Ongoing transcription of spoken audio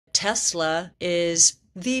Tesla is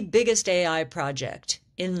the biggest AI project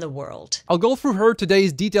in the world. I'll go through her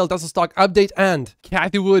today's detailed Tesla stock update, and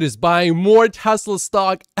Cathie Wood is buying more Tesla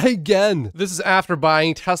stock again. This is after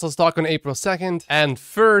buying Tesla stock on April 2nd, and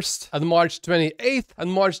 1st, and March 28th,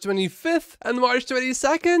 and March 25th, and March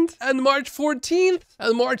 22nd, and March 14th,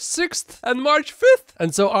 and March 6th, and March 5th.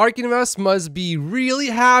 And so ARK Invest must be really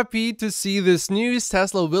happy to see this news.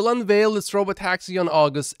 Tesla will unveil its Robotaxi on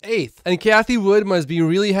August 8th. And Cathie Wood must be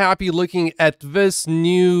really happy looking at this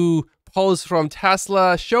new post from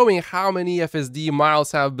Tesla showing how many FSD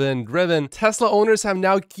miles have been driven. Tesla owners have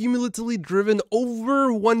now cumulatively driven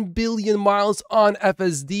over 1 billion miles on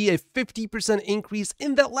FSD, a 50% increase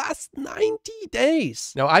in the last 90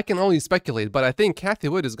 days. Now, I can only speculate, but I think Cathie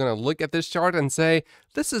Wood is going to look at this chart and say,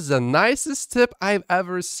 this is the nicest tip I've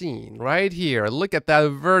ever seen. Right here, look at that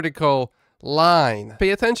vertical line. Pay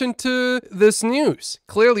attention to this news.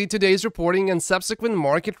 Clearly, today's reporting and subsequent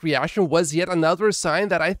market reaction was yet another sign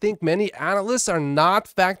that I think many analysts are not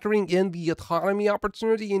factoring in the autonomy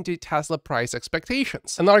opportunity into Tesla price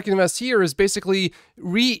expectations. And ARK Invest here is basically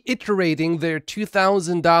reiterating their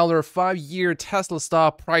 $2,000 5-year Tesla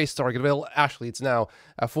stock price target. Well, actually, it's now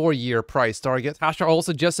a 4-year price target. Tasha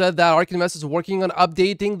also just said that ARK Invest is working on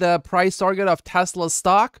updating the price target of Tesla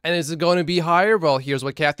stock. And is it going to be higher? Well, here's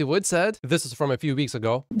what Cathie Wood said. This is from a few weeks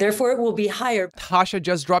ago. Therefore, it will be higher. Tasha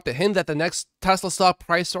just dropped a hint that the next Tesla stock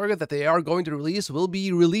price target that they are going to release will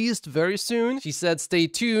be released very soon. She said, stay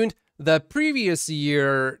tuned. The previous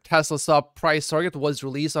year Tesla stock price target was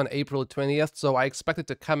released on April 20th, so I expect it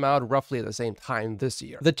to come out roughly at the same time this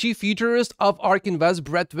year. The chief futurist of ARK Invest,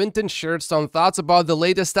 Brett Winton, shared some thoughts about the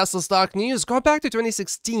latest Tesla stock news. Go back to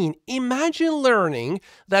 2016. Imagine learning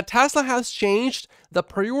that Tesla has changed the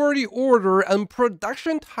priority order and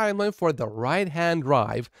production timeline for the right-hand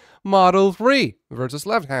drive Model 3 versus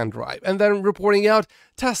left-hand drive, and then reporting out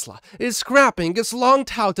Tesla is scrapping its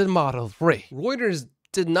long-touted Model 3. Reuters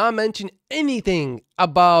did not mention anything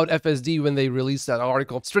about FSD when they released that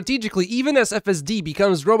article. Strategically, even as FSD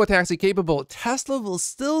becomes Robotaxi capable, Tesla will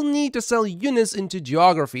still need to sell units into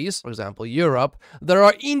geographies, for example Europe, that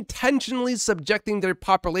are intentionally subjecting their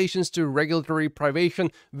populations to regulatory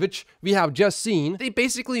privation, which we have just seen. They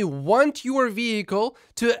basically want your vehicle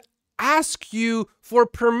to ask you for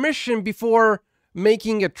permission before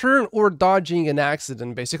making a turn or dodging an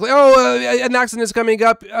accident, basically. Oh, an accident is coming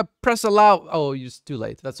up, press allow. Oh, it's too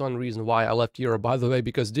late. That's one reason why I left Europe, by the way,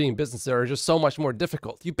 because doing business there is just so much more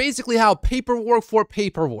difficult. You basically have paperwork for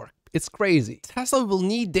paperwork. It's crazy. Tesla will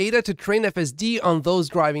need data to train FSD on those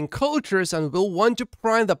driving cultures and will want to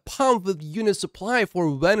prime the pump with unit supply for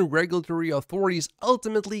when regulatory authorities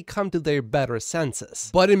ultimately come to their better senses.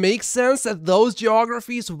 But it makes sense that those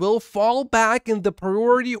geographies will fall back in the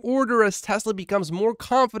priority order as Tesla becomes more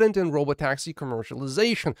confident in Robotaxi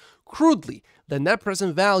commercialization. Crudely, the net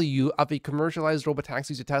present value of a commercialized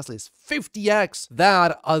Robotaxi to Tesla is 50x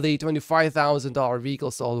that of a $25,000 vehicle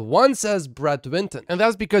sold once, says Brett Winton. And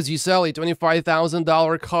that's because you sell a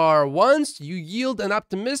 $25,000 car once, you yield an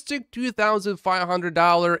optimistic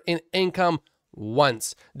 $2,500 in income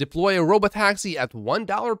once. Deploy a Robotaxi at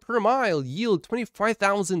 $1 per mile, yield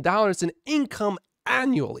 $25,000 in income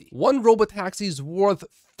annually. One Robotaxi is worth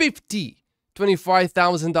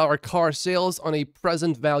 $25,000 car sales on a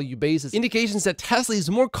present value basis. Indications that Tesla is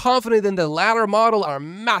more confident in the latter model are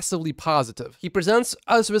massively positive. He presents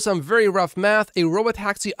us with some very rough math. A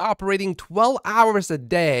Robotaxi operating 12 hours a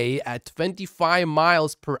day at 25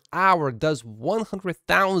 miles per hour does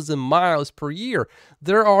 100,000 miles per year.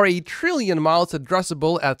 There are 1 trillion miles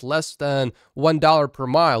addressable at less than $1 per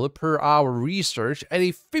mile per hour research at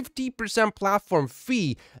a 50% platform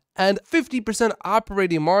fee and 50%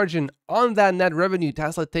 operating margin. On that net revenue,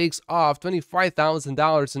 Tesla takes off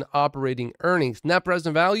 $25,000 in operating earnings. Net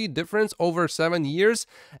present value difference over 7 years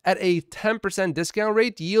at a 10% discount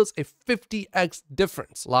rate yields a 50x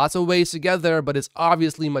difference. Lots of ways to get there, but it's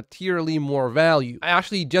obviously materially more value. I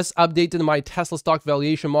actually just updated my Tesla stock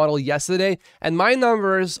valuation model yesterday, and my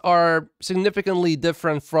numbers are significantly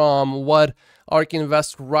different from what ARK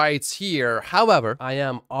Invest writes here. However, I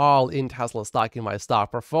am all in Tesla stock in my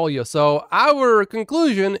stock portfolio, so our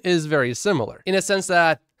conclusion is very similar in a sense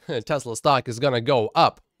that Tesla stock is gonna go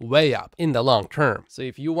up, way up in the long term. So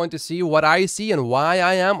if you want to see what I see and why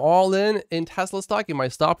I am all in Tesla stock in my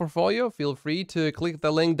stock portfolio, feel free to click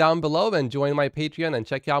the link down below and join my Patreon and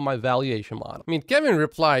check out my valuation model. I mean, Kevin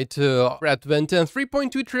replied to Brett Winton,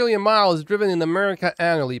 3.2 trillion miles driven in America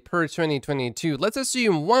annually per 2022. Let's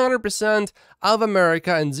assume 100% of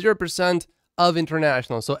America and 0% of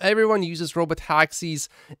international. So everyone uses Robotaxis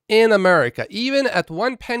in America. Even at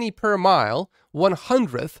 1 penny per mile,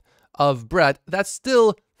 1/100th of Brett, that's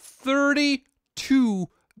still $32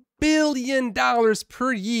 billion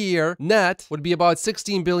per year. Net would be about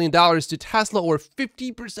 $16 billion to Tesla, or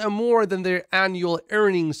 50% more than their annual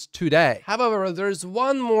earnings today. However, there's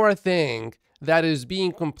one more thing that is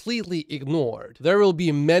being completely ignored. There will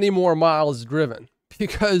be many more miles driven.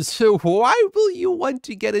 Because why will you want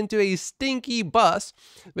to get into a stinky bus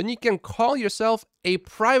when you can call yourself a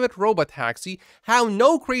private robotaxi, have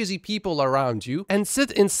no crazy people around you, and sit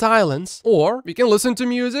in silence? Or you can listen to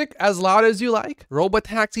music as loud as you like.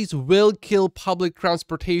 Robotaxis will kill public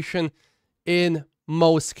transportation in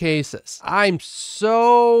most cases. I'm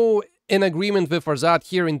so in agreement with Farzad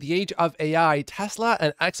here. In the age of AI, Tesla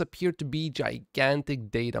and X appear to be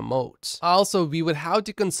gigantic data moats. Also, we would have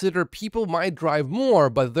to consider people might drive more,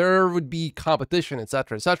 but there would be competition,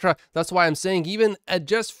 etc., etc. That's why I'm saying even at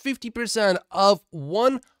just 50% of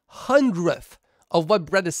 1/100th of what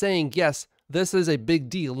Brett is saying, yes, this is a big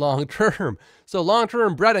deal long term. So long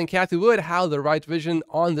term, Brett and Kathy Wood have the right vision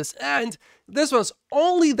on this, and this was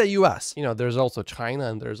only the US. You know, there's also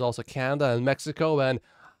China, and there's also Canada and Mexico, and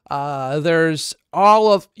there's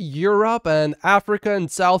all of Europe and Africa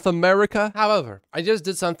and South America. However, I just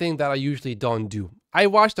did something that I usually don't do. I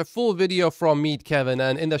watched a full video from Meet Kevin,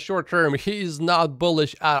 and in the short term, he's not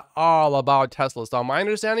bullish at all about Tesla stock. My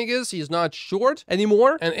understanding is he's not short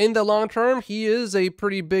anymore, and in the long term, he is a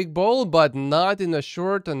pretty big bull, but not in the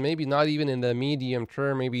short, and maybe not even in the medium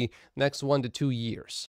term, maybe next 1 to 2 years.